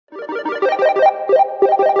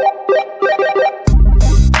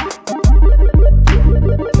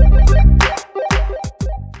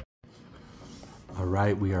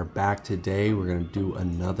we are back today. We're going to do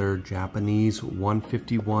another Japanese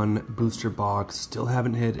 151 booster box. Still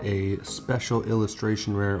haven't hit a special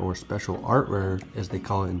illustration rare or special art rare as they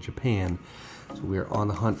call it in Japan. So we are on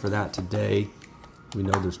the hunt for that today. We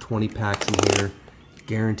know there's 20 packs in here.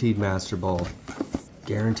 Guaranteed Master Ball,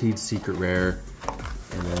 guaranteed Secret Rare,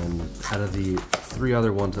 and then out of the 3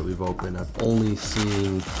 other ones that we've opened, I've only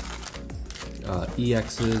seen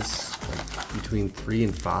EXs like between 3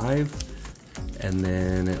 and 5. And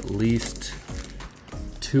then at least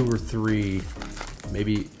 2 or 3,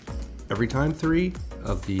 maybe every time 3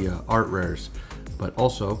 of the art rares. But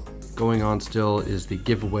also going on still is the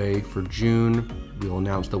giveaway for June. We will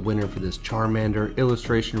announce the winner for this Charmander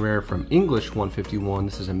illustration rare from English 151.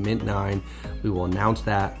 This is a mint 9. We will announce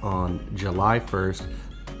that on July 1st.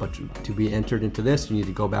 But to be entered into this, you need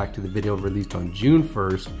to go back to the video released on June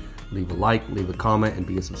 1st. Leave a like, leave a comment, and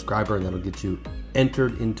be a subscriber, and that'll get you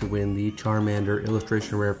entered in to win the Charmander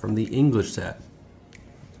illustration rare from the English set.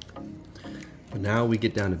 But now we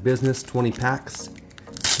get down to business. 20 packs,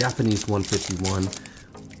 Japanese 151.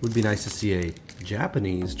 Would be nice to see a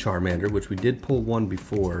Japanese Charmander, which we did pull one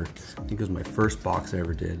before. I think it was my first box I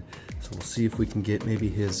ever did. So we'll see if we can get maybe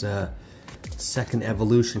his second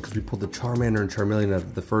evolution, because we pulled the Charmander and Charmeleon out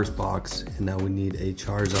of the first box, and now we need a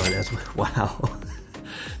Charizard as well. Wow.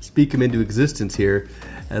 Speak him into existence here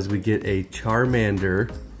as we get a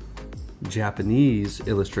Charmander Japanese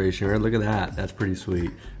illustration rare. Look at that, that's pretty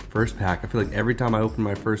sweet. First pack, I feel like every time I open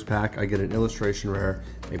my first pack I get an illustration rare.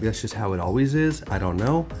 Maybe that's just how it always is, I don't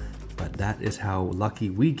know. But that is how lucky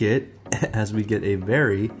we get as we get a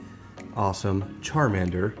very awesome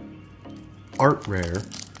Charmander art rare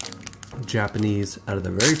Japanese out of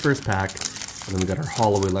the very first pack. And then we got our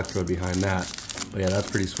Hollow Electrode behind that. But yeah,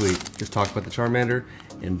 that's pretty sweet. Just talked about the Charmander,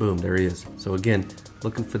 and boom, there he is. So again,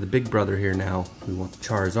 looking for the big brother here now. We want the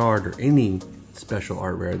Charizard or any special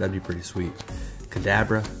art rare. That'd be pretty sweet.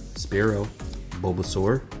 Kadabra, Spearow,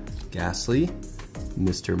 Bulbasaur, Ghastly,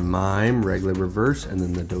 Mr. Mime, regular reverse, and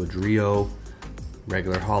then the Dodrio,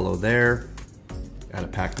 regular hollow there. Out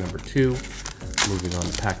of pack number 2. Moving on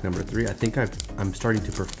to pack number 3. I think I'm starting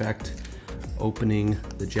to perfect opening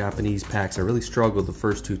the Japanese packs. I really struggled the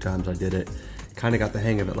first 2 times I did it. Kind of got the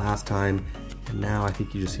hang of it last time, and now I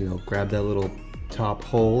think you just, grab that little top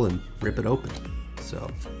hole and rip it open. So,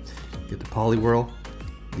 get the Poliwhirl,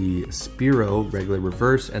 the Spearow regular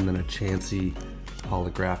reverse, and then a Chansey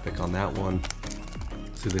holographic on that one.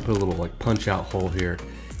 So they put a little like punch out hole here.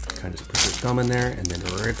 Kind of just put your thumb in there and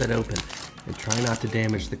then rip it open. And try not to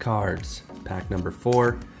damage the cards. Pack number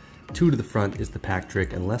 4. 2 to the front is the pack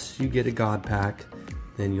trick. Unless you get a God pack,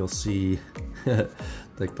 then you'll see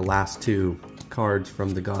like the last 2 cards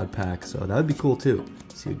from the God pack. So that would be cool too.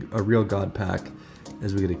 See a real God pack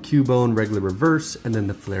as we get a Cubone regular reverse and then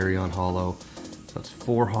the Flareon hollow. So that's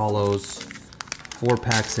 4 hollows, 4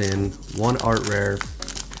 packs in, 1 art rare,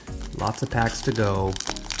 lots of packs to go.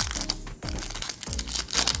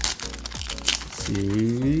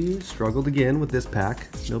 See, struggled again with this pack,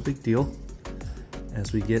 no big deal.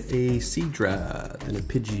 As we get a Seadra, then a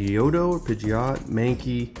Pidgeotto or Pidgeot,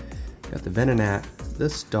 Mankey, got the Venonat, the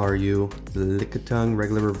Staryu, the Lickitung,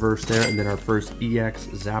 regular reverse there, and then our first EX,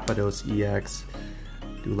 Zapdos EX.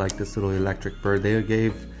 Do like this little electric bird. They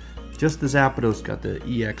gave just the Zapdos got the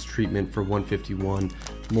EX treatment for 151,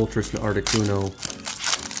 Moltres and Articuno,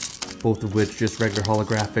 both of which just regular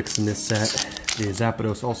holographics in this set. The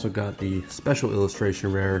Zapdos also got the special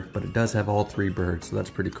illustration rare, but it does have all 3 birds, so that's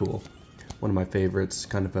pretty cool. One of my favorites,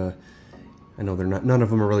 kind of a, I know they're not, none of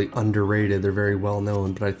them are really underrated, they're very well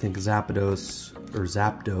known, but I think Zapdos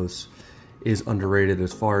is underrated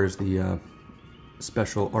as far as the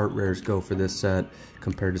special art rares go for this set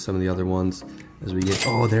compared to some of the other ones. As we get,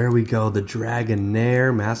 oh, there we go, the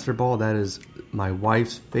Dragonair Master Ball. That is my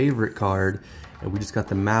wife's favorite card, and we just got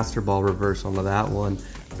the Master Ball reverse onto that one.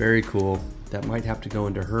 Very cool. That might have to go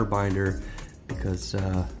into her binder because,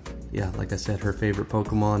 yeah, like I said, her favorite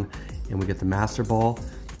Pokemon, and we get the Master Ball.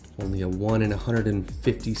 Only a 1 in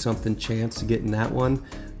 150 something chance to get in that one,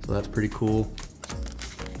 so that's pretty cool.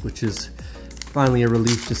 Which is finally a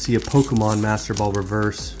relief to see a Pokemon Master Ball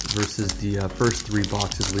reverse versus the first 3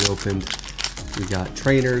 boxes we opened. We got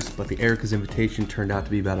trainers, but the Erica's Invitation turned out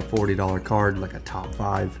to be about a $40 card, like a top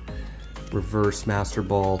 5 reverse Master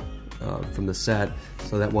Ball from the set.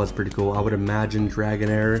 So that was pretty cool. I would imagine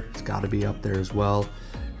Dragonair, it's got to be up there as well.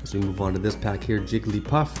 As we move on to this pack here,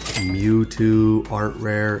 Jigglypuff, Mewtwo art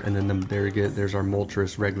rare, and then there's our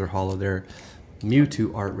Moltres regular hollow there.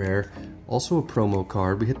 Mewtwo art rare, also a promo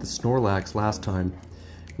card. We hit the Snorlax last time,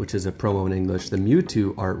 which is a promo in English. The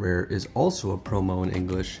Mewtwo art rare is also a promo in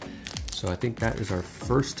English. So I think that is our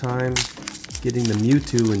first time getting the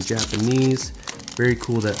Mewtwo in Japanese. Very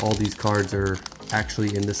cool that all these cards are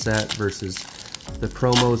actually in the set versus the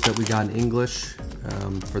promos that we got in English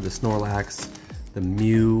for the Snorlax, the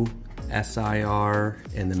Mew SIR,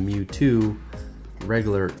 and the Mewtwo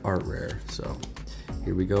regular art rare. So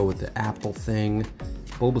here we go with the apple thing,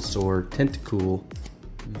 Bulbasaur, Tentacool,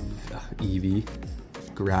 Eevee,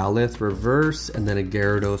 Growlithe reverse, and then a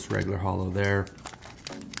Gyarados regular holo there.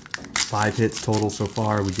 5 hits total so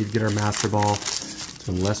far. We did get our Master Ball,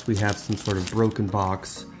 so unless we have some sort of broken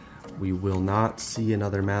box, we will not see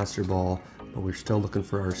another Master Ball, but we're still looking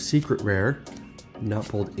for our secret rare. Not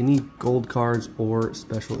pulled any gold cards or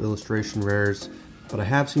special illustration rares, but I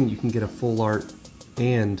have seen you can get a full art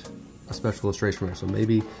and a special illustration rare, so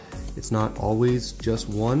maybe it's not always just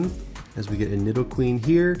one, as we get a Nidoqueen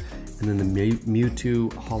here, and then the Mewtwo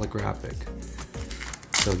holographic.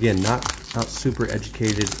 So again, not super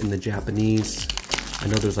educated in the Japanese. I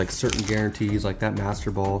know there's like certain guarantees, like that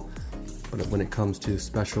Master Ball, but when it comes to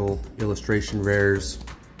special illustration rares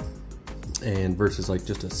and versus like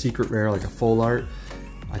just a secret rare, like a full art,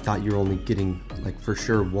 I thought you were only getting like for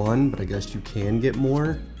sure one, but I guess you can get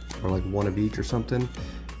more, or like one of each or something.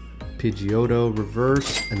 Pidgeotto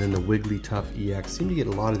reverse, and then the Wigglytuff EX. Seem to get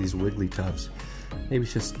a lot of these Wigglytuffs. Maybe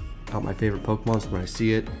it's just not my favorite Pokemon, so when I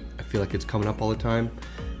see it, I feel like it's coming up all the time.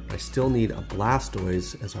 I still need a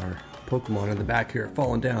Blastoise, as our Pokemon in the back here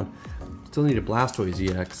falling down. Still need a Blastoise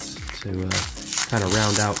EX to kind of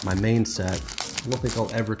round out my main set. I don't think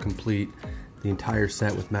I'll ever complete the entire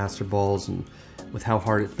set with Master Balls, and with how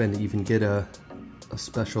hard it's been to even get a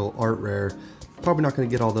special art rare, probably not going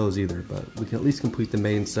to get all those either, but we can at least complete the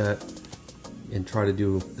main set and try to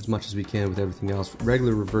do as much as we can with everything else.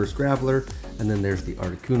 Regular reverse Graveler, and then there's the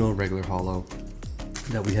Articuno regular holo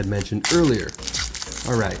that we had mentioned earlier.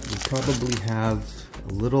 Alright, we probably have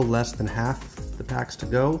a little less than half the packs to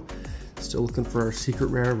go. Still looking for our secret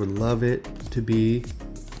rare. Would love it to be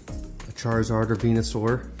a Charizard or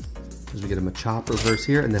Venusaur, as we get a Machop reverse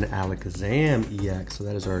here, and then an Alakazam EX. So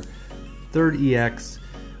that is our third EX.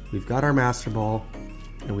 We've got our Master Ball,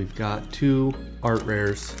 and we've got 2 art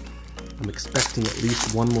rares. I'm expecting at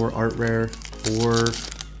least one more art rare or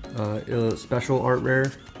a special art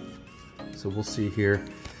rare. So we'll see here.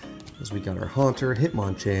 As we got our Haunter,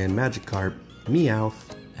 Hitmonchan, Magikarp,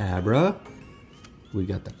 Meowth, Abra. We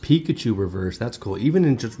got the Pikachu reverse. That's cool. Even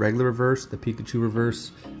in just regular reverse, the Pikachu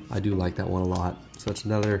reverse, I do like that one a lot. So that's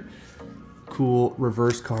another cool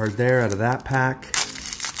reverse card there out of that pack,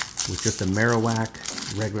 with just a Marowak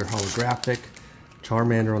regular holographic,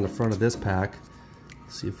 Charmander on the front of this pack.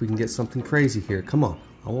 See if we can get something crazy here. Come on,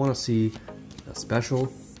 I want to see a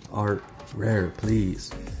special art rare,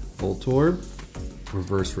 please. Voltorb,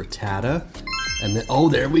 reverse Rattata, and then, oh,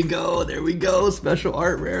 there we go, special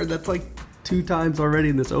art rare. That's like 2 times already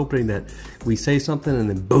in this opening that we say something and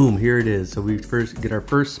then boom, here it is. So we first get our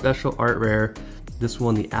first special art rare. This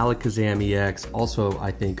one, the Alakazam EX, also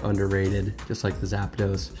I think underrated, just like the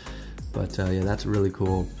Zapdos. But yeah, that's really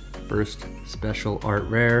cool. First special art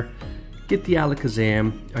rare. Get the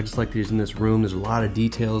Alakazam. I just like that he's in this room. There's a lot of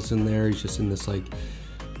details in there. He's just in this, like,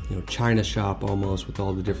 you know, china shop almost, with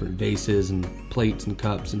all the different vases and plates and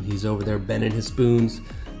cups, and he's over there bending his spoons.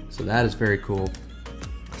 So that is very cool.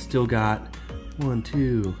 Still got 1,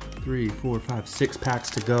 2, 3, 4, 5, 6 packs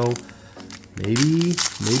to go. Maybe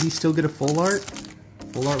still get a full art.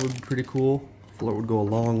 Full art would be pretty cool. Full art would go a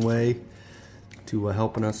long way to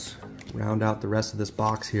helping us round out the rest of this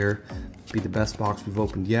box here. Be the best box we've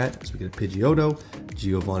opened yet. So we get a Pidgeotto,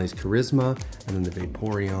 Giovanni's Charisma, and then the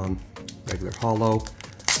Vaporeon regular holo.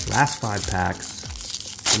 Last 5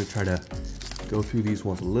 packs. I'm gonna try to go through these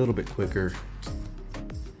ones a little bit quicker.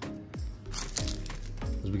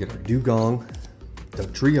 As we get our Dugong,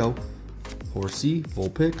 Dugtrio, Horsey,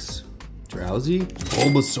 Vulpix, Drowsy,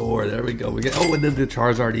 Bulbasaur. There we go. We get, oh, and then the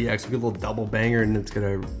Charizard EX. We get a little double banger, and it's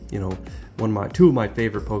gonna, you know, 2 of my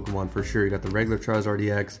favorite Pokemon for sure. You got the regular Charizard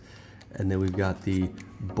EX, and then we've got the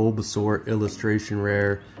Bulbasaur illustration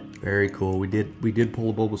rare. Very cool. We did pull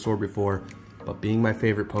a Bulbasaur before, but being my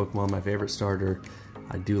favorite Pokemon, my favorite starter,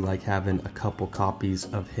 I do like having a couple copies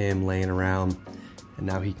of him laying around. And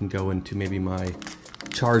now he can go into maybe my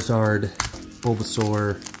Charizard,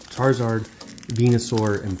 Bulbasaur, Charizard,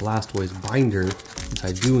 Venusaur, and Blastoise binder, since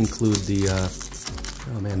I do include the,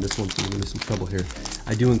 oh man, this one's gonna give me some trouble here.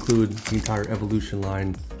 I do include the entire evolution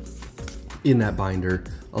line in that binder,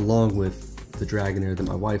 along with the Dragonair that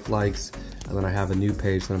my wife likes, and then I have a new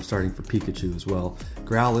page that I'm starting for Pikachu as well.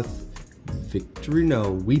 Growlithe,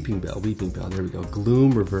 Weeping Bell, there we go.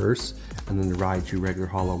 Gloom reverse, and then the Raichu regular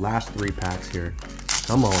holo. Last 3 packs here.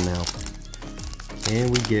 Come on now.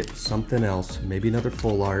 Can we get something else? Maybe another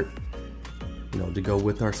full art. know, to go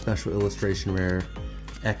with our special illustration rare,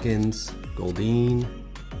 Ekans, Goldeen,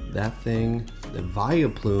 that thing, the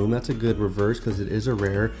Vileplume, that's a good reverse because it is a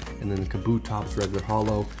rare, and then the Kabutops regular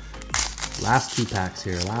holo. Last 2 packs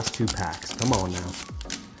here, last 2 packs. Come on now.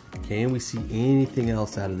 Can we see anything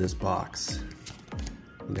else out of this box?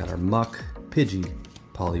 We got our Muck, Pidgey,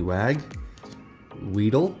 Poliwag,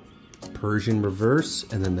 Weedle, Persian reverse,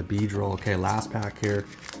 and then the Beedrill. Okay, last pack here.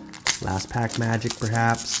 Last pack magic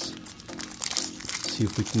perhaps. See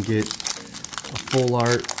if we can get a full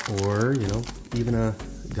art, or, you know, even a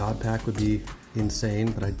God pack would be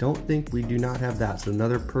insane, but I don't think we do not have that. So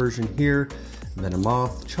another Persian here,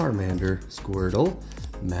 Venomoth, Charmander, Squirtle,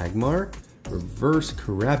 Magmar, reverse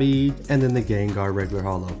Krabby, and then the Gengar regular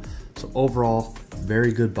holo. So overall,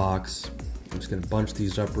 very good box. I'm just gonna bunch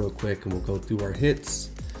these up real quick and we'll go through our hits.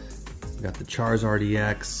 We got the Charizard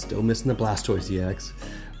EX, still missing the Blastoise EX.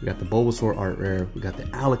 We got the Bulbasaur art rare. We got the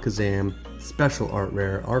Alakazam special art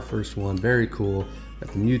rare, our first one, very cool.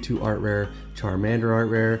 Got the Mewtwo art rare, Charmander art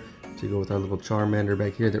rare, to go with our little Charmander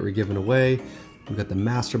back here that we're giving away. We've got the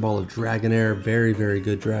Master Ball of Dragonair, very, very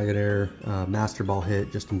good Dragonair Master Ball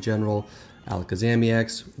hit just in general. Alakazam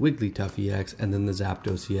EX, Wigglytuff EX, and then the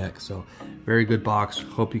Zapdos EX. So very good box.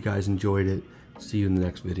 Hope you guys enjoyed it. See you in the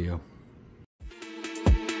next video.